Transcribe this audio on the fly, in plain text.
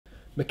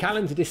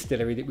Macallan's a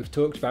distillery that we've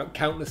talked about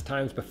countless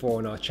times before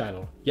on our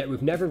channel, yet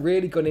we've never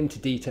really gone into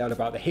detail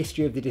about the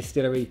history of the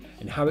distillery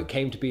and how it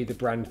came to be the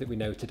brand that we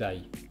know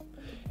today.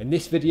 In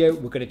this video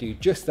we're going to do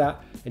just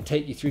that and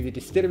take you through the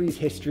distillery's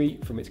history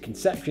from its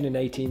conception in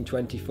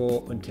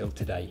 1824 until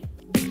today.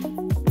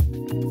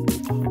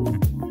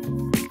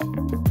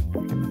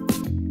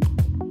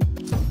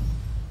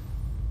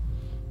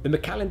 The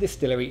Macallan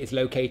Distillery is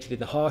located in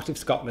the heart of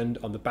Scotland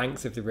on the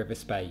banks of the River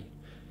Spey.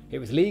 It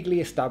was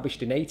legally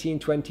established in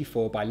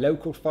 1824 by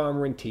local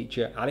farmer and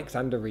teacher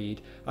Alexander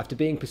Reid after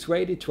being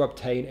persuaded to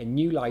obtain a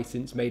new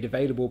licence made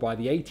available by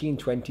the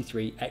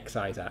 1823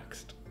 Excise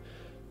Act.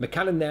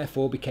 Macallan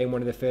therefore became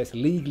one of the first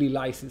legally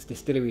licensed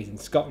distilleries in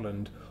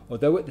Scotland,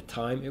 although at the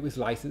time it was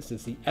licensed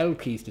as the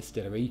Elchies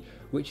Distillery,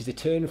 which is a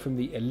turn from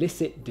the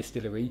illicit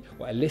distillery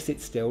or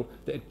illicit still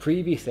that had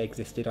previously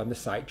existed on the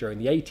site during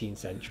the 18th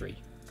century.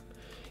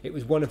 It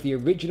was one of the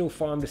original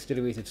farm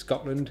distilleries of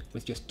Scotland,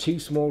 with just two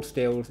small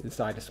stills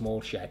inside a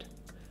small shed.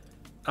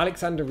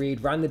 Alexander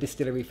Reid ran the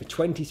distillery for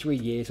 23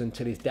 years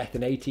until his death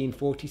in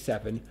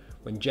 1847,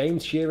 when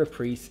James Shearer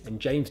Priest and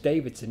James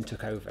Davidson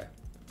took over.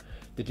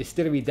 The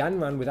distillery then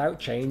ran without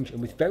change and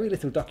with very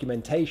little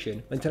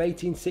documentation until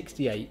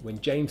 1868,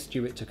 when James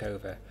Stewart took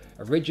over,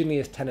 originally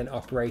as tenant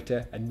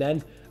operator and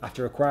then,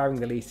 after acquiring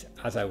the lease,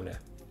 as owner.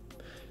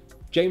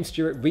 James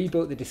Stewart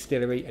rebuilt the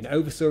distillery and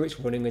oversaw its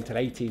running until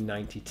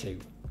 1892.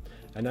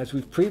 And as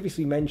we've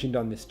previously mentioned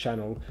on this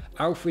channel,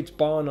 Alfred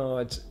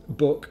Barnard's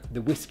book,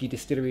 The Whisky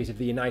Distilleries of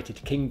the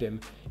United Kingdom,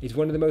 is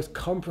one of the most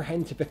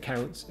comprehensive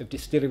accounts of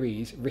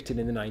distilleries written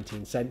in the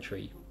 19th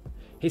century.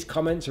 His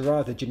comments are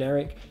rather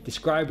generic,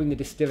 describing the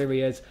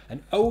distillery as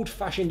an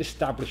old-fashioned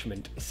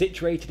establishment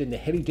situated in the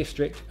hilly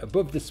district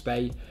above the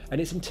Spey, and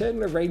its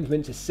internal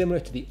arrangements are similar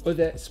to the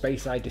other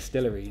Speyside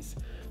distilleries.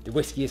 The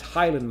whisky is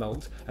Highland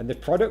malt, and the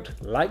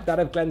product, like that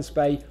of Glen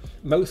Spey,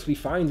 mostly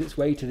finds its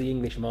way to the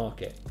English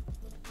market.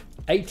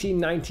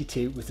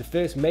 1892 was the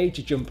first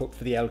major jump up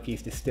for the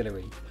Elchies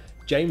Distillery.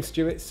 James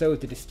Stewart sold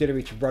the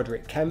distillery to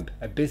Roderick Kemp,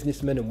 a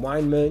businessman and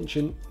wine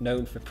merchant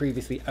known for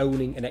previously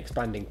owning and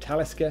expanding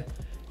Talisker,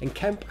 and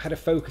Kemp had a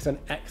focus on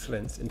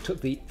excellence and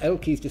took the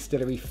Elchies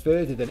Distillery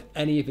further than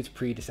any of its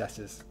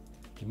predecessors.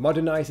 He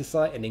modernised the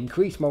site and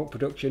increased malt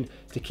production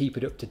to keep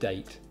it up to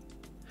date.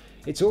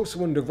 It's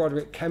also under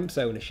Roderick Kemp's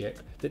ownership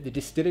that the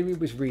distillery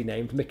was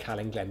renamed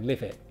Macallan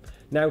Glenlivet.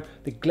 Now,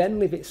 the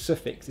Glenlivet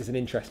suffix is an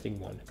interesting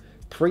one.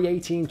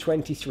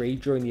 Pre-1823,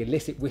 during the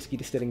illicit whisky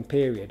distilling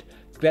period,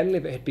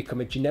 Glenlivet had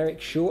become a generic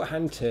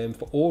shorthand term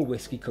for all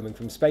whisky coming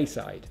from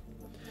Speyside.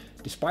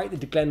 Despite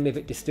the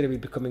Glenlivet distillery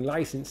becoming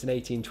licensed in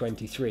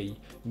 1823,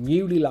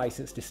 newly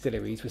licensed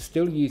distilleries were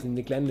still using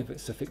the Glenlivet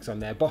suffix on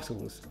their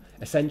bottles,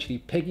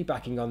 essentially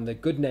piggybacking on the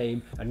good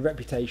name and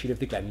reputation of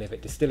the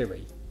Glenlivet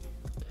distillery.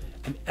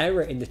 An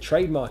error in the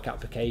trademark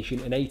application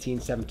in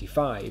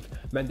 1875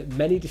 meant that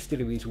many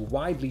distilleries were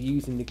widely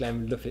using the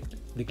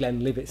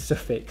Glenlivet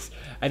suffix,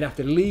 and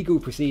after legal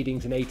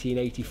proceedings in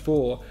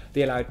 1884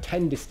 they allowed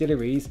 10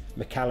 distilleries,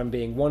 Macallan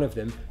being one of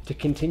them, to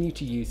continue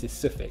to use this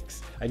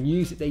suffix, and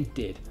use it they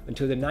did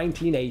until the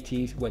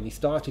 1980s, when they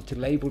started to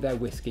label their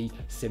whisky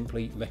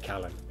simply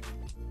Macallan.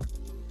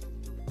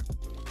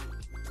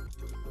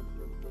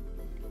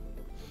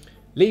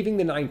 Leaving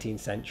the 19th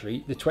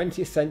century, the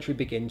 20th century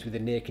begins with a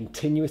near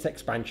continuous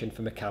expansion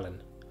for Macallan.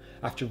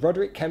 After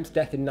Roderick Kemp's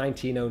death in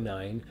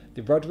 1909,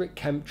 the Roderick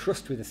Kemp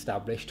Trust was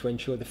established to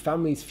ensure the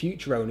family's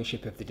future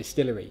ownership of the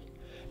distillery.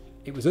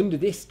 It was under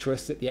this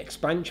trust that the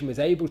expansion was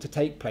able to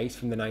take place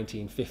from the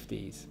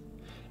 1950s.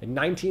 In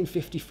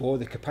 1954,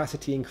 the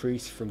capacity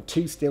increased from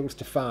 2 stills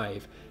to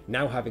 5,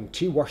 now having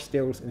 2 wash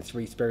stills and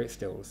 3 spirit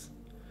stills.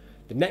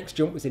 The next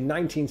jump was in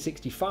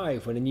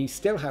 1965 when a new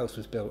still house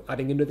was built,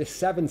 adding another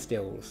 7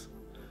 stills.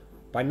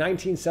 By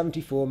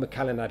 1974,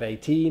 Macallan had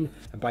 18,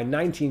 and by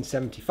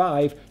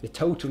 1975, the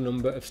total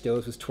number of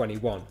stills was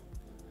 21.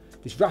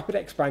 This rapid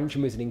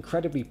expansion was an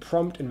incredibly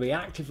prompt and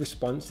reactive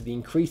response to the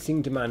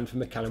increasing demand for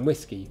Macallan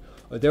whisky,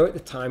 although at the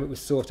time it was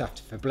sought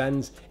after for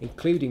blends,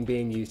 including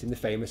being used in the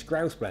famous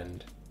Grouse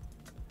blend.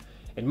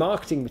 In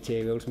marketing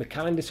materials,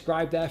 Macallan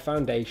described their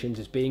foundations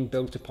as being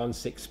built upon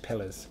 6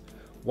 pillars.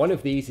 One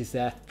of these is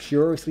their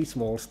curiously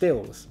small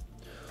stills.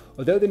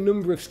 Although the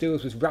number of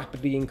stills was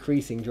rapidly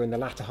increasing during the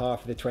latter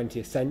half of the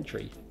 20th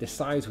century, the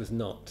size was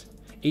not.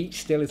 Each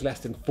still is less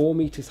than 4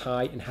 metres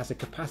high and has a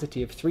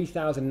capacity of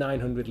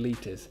 3,900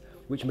 litres,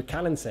 which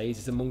Macallan says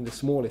is among the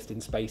smallest in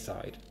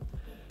Speyside.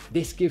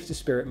 This gives the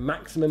spirit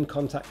maximum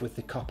contact with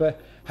the copper,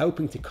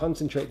 helping to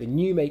concentrate the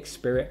new make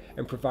spirit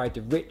and provide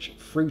the rich,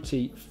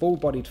 fruity,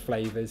 full-bodied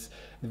flavours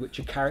which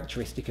are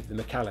characteristic of the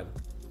Macallan.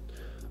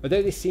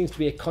 Although this seems to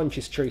be a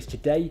conscious choice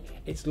today,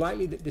 it's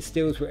likely that the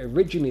stills were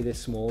originally this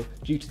small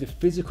due to the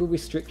physical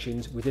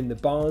restrictions within the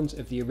barns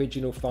of the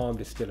original farm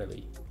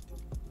distillery.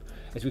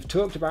 As we've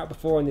talked about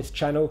before on this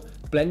channel,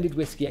 blended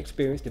whisky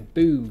experienced a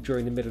boom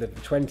during the middle of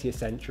the 20th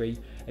century,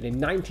 and in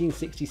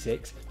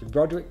 1966 the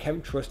Roderick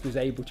Kemp Trust was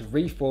able to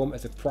reform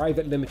as a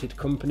private limited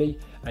company,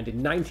 and in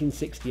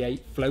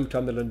 1968 float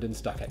on the London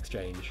Stock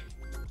Exchange.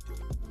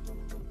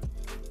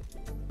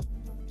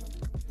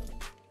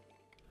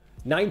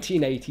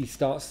 1980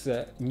 starts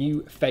a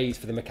new phase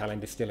for the Macallan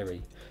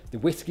Distillery. The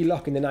whisky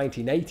lock in the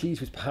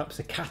 1980s was perhaps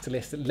a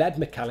catalyst that led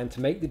Macallan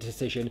to make the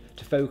decision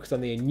to focus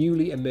on the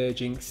newly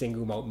emerging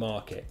single malt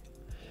market.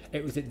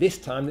 It was at this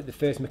time that the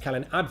first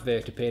Macallan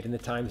advert appeared in the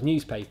Times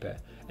newspaper,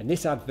 and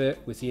this advert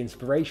was the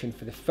inspiration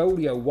for the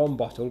Folio 1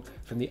 bottle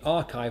from the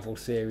archival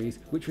series,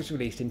 which was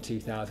released in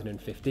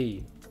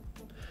 2015.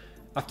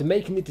 After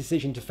making the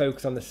decision to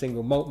focus on the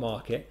single malt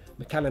market,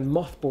 Macallan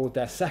mothballed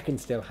their second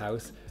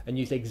stillhouse and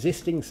used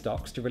existing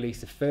stocks to release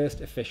the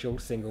first official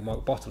single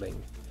malt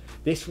bottling.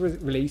 This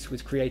release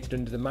was created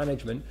under the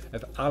management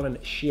of Alan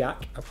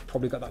Shiak, I've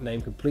probably got that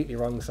name completely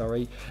wrong,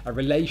 sorry, a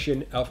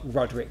relation of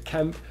Roderick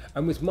Kemp,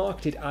 and was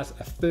marketed as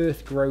a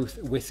Firth Growth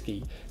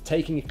whisky,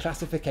 taking a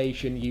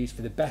classification used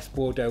for the best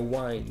Bordeaux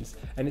wines,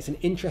 and it's an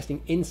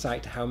interesting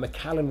insight to how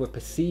Macallan were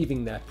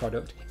perceiving their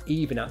product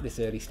even at this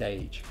early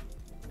stage.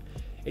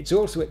 It's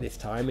also at this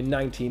time, in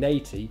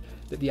 1980,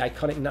 that the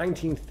iconic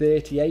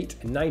 1938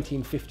 and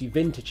 1950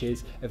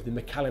 vintages of the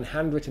Macallan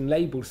handwritten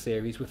label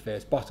series were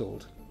first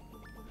bottled.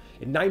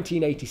 In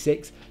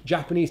 1986,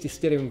 Japanese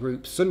distilling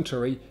group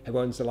Suntory, who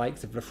owns the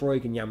likes of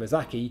Lafroig and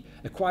Yamazaki,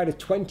 acquired a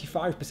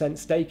 25%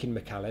 stake in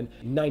Macallan.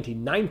 In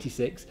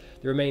 1996,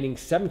 the remaining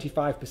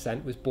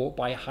 75% was bought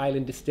by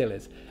Highland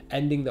Distillers,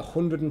 ending the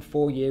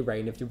 104-year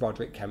reign of the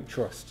Roderick Kemp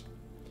Trust.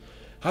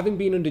 Having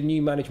been under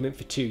new management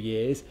for 2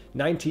 years,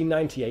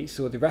 1998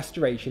 saw the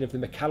restoration of the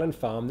Macallan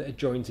farm that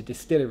adjoins the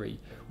distillery,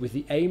 with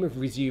the aim of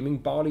resuming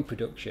barley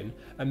production,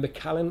 and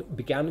Macallan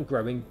began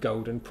growing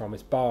Golden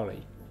Promise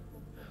barley.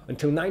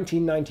 Until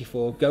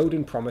 1994,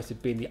 Golden Promise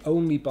had been the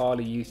only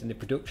barley used in the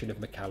production of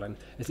Macallan,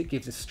 as it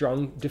gives a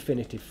strong,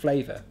 definitive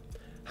flavour.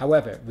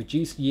 However,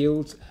 reduced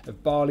yields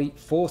of barley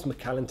forced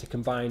Macallan to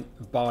combine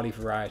barley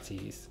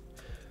varieties.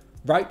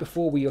 Right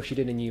before we ushered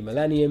in a new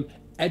millennium,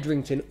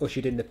 Edrington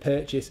ushered in the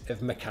purchase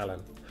of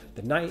Macallan.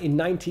 In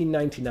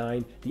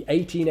 1999, the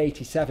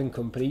 1887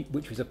 company,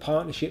 which was a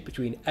partnership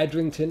between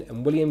Edrington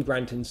and William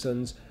Grant &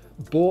 Sons,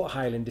 bought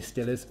Highland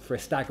Distillers for a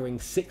staggering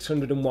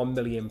 £601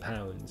 million.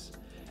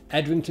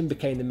 Edrington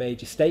became the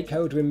major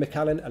stakeholder in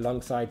Macallan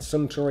alongside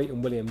Suntory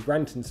and William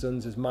Grant &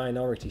 Sons as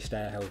minority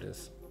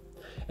shareholders.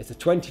 As the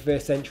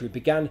 21st century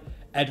began,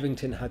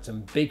 Edrington had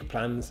some big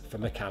plans for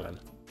Macallan.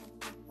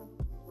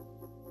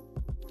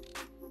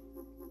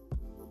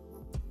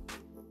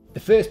 The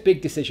first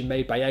big decision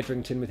made by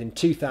Edrington was in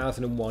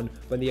 2001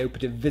 when they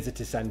opened a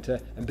visitor centre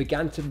and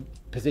began to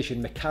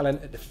position Macallan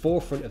at the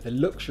forefront of the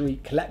luxury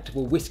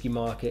collectible whisky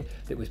market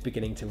that was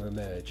beginning to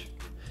emerge.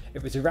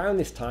 It was around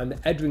this time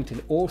that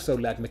Edrington also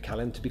led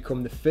Macallan to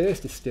become the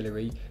first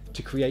distillery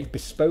to create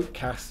bespoke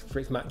casks for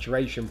its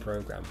maturation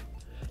programme.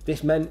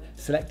 This meant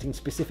selecting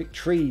specific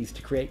trees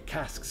to create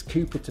casks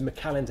coopered to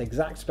Macallan's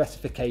exact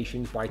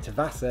specifications by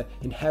Tavassa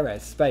in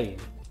Jerez, Spain.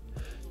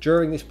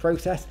 During this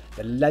process,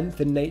 the length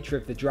and nature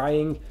of the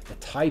drying, the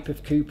type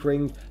of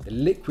coopering, the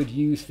liquid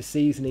used for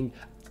seasoning,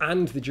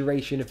 and the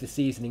duration of the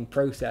seasoning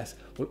process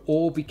will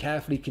all be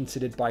carefully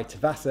considered by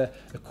Tavassa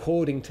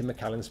according to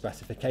Macallan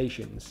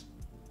specifications.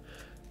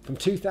 From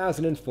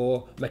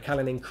 2004,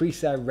 Macallan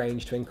increased their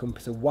range to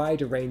encompass a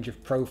wider range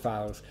of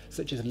profiles,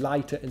 such as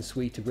lighter and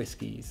sweeter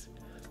whiskies.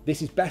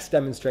 This is best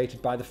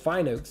demonstrated by the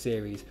Fine Oak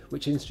series,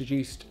 which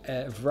introduced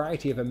a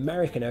variety of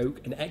American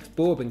oak and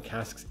ex-bourbon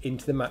casks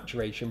into the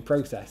maturation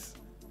process.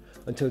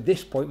 Until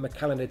this point,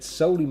 Macallan had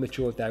solely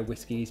matured their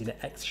whiskies in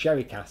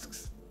ex-sherry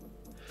casks.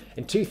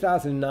 In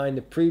 2009,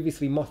 the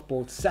previously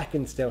mothballed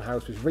second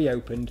stillhouse was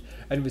reopened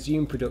and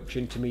resumed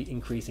production to meet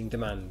increasing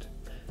demand.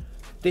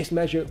 This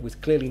measure was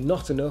clearly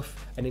not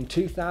enough, and in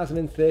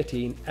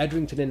 2013,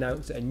 Edrington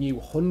announced that a new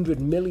 £100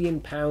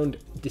 million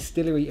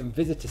distillery and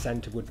visitor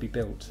centre would be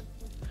built.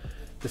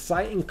 The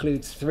site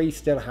includes 3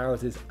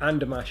 stillhouses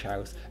and a mash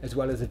house, as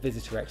well as a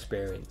visitor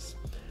experience.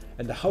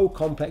 And the whole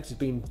complex has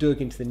been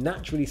dug into the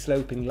naturally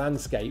sloping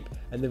landscape,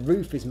 and the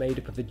roof is made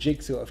up of a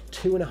jigsaw of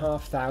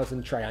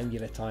 2,500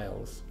 triangular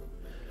tiles.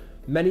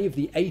 Many of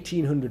the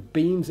 1,800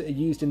 beams that are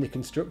used in the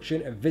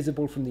construction are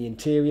visible from the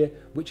interior,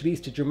 which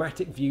leads to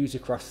dramatic views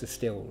across the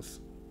stills.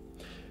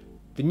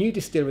 The new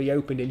distillery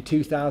opened in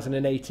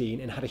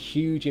 2018 and had a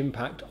huge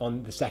impact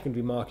on the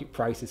secondary market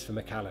prices for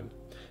Macallan.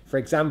 For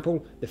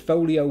example, the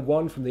Folio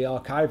 1 from the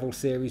archival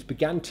series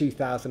began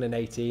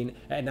 2018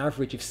 at an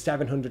average of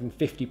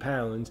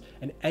 £750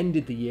 and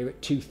ended the year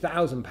at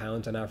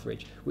 £2,000 on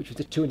average, which was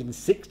a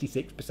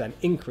 266%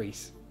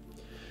 increase.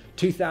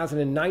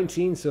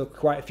 2019 saw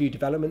quite a few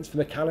developments for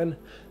Macallan.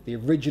 The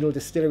original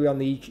distillery on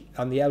the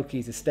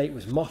Elkies estate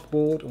was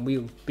mothballed and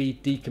will be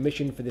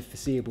decommissioned for the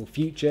foreseeable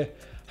future.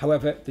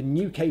 However, the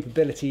new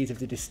capabilities of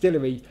the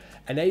distillery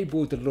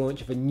enabled the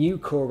launch of a new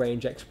core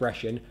range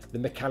expression, the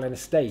Macallan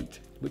Estate,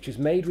 which was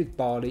made with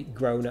barley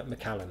grown at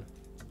Macallan.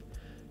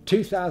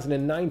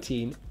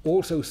 2019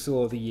 also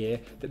saw the year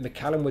that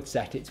Macallan would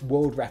set its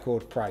world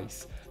record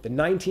price. The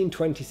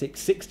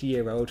 1926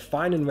 60-year-old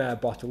fine and rare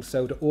bottle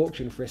sold at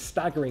auction for a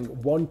staggering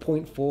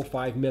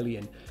 $1.45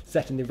 million,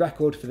 setting the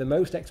record for the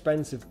most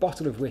expensive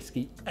bottle of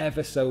whisky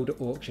ever sold at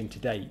auction to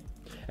date.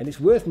 And it's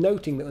worth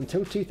noting that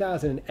until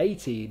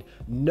 2018,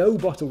 no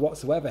bottle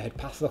whatsoever had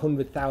passed the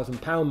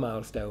 £100,000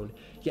 milestone,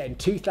 yet in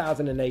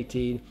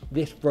 2018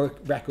 this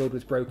record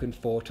was broken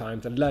 4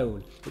 times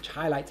alone, which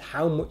highlights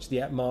how much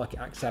the market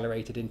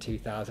accelerated in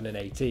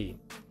 2018.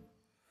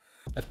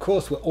 Of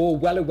course, we're all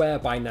well aware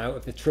by now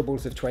of the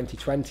troubles of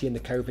 2020 and the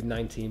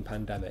COVID-19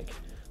 pandemic.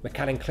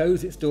 Macallan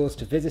closed its doors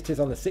to visitors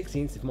on the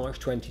 16th of March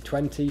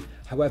 2020,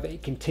 however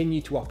it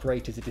continued to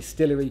operate as a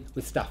distillery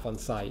with staff on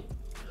site.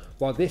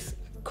 While this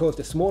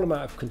caused a small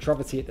amount of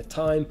controversy at the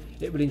time,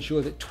 it will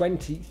ensure that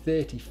 20,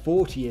 30,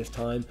 40 years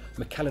time,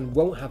 Macallan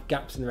won't have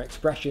gaps in their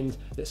expressions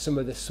that some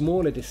of the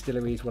smaller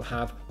distilleries will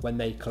have when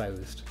they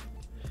closed.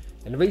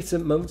 In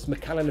recent months,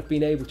 Macallan have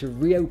been able to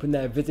reopen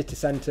their visitor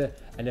centre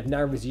and have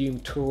now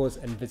resumed tours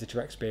and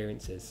visitor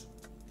experiences.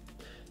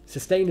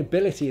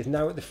 Sustainability is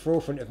now at the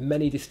forefront of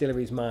many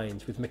distilleries'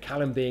 minds, with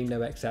Macallan being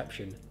no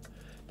exception.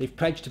 They've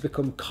pledged to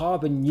become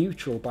carbon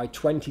neutral by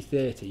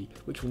 2030,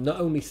 which will not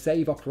only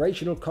save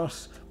operational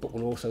costs, but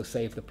will also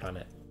save the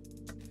planet.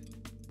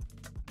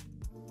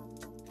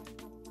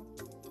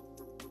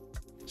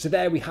 So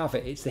there we have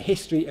it, it's the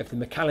history of the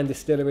Macallan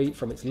Distillery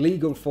from its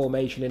legal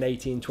formation in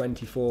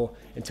 1824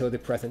 until the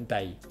present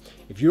day.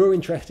 If you're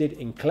interested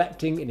in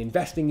collecting and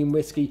investing in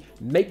whisky,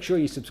 make sure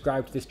you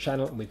subscribe to this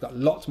channel, and we've got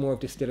lots more of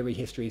distillery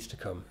histories to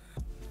come.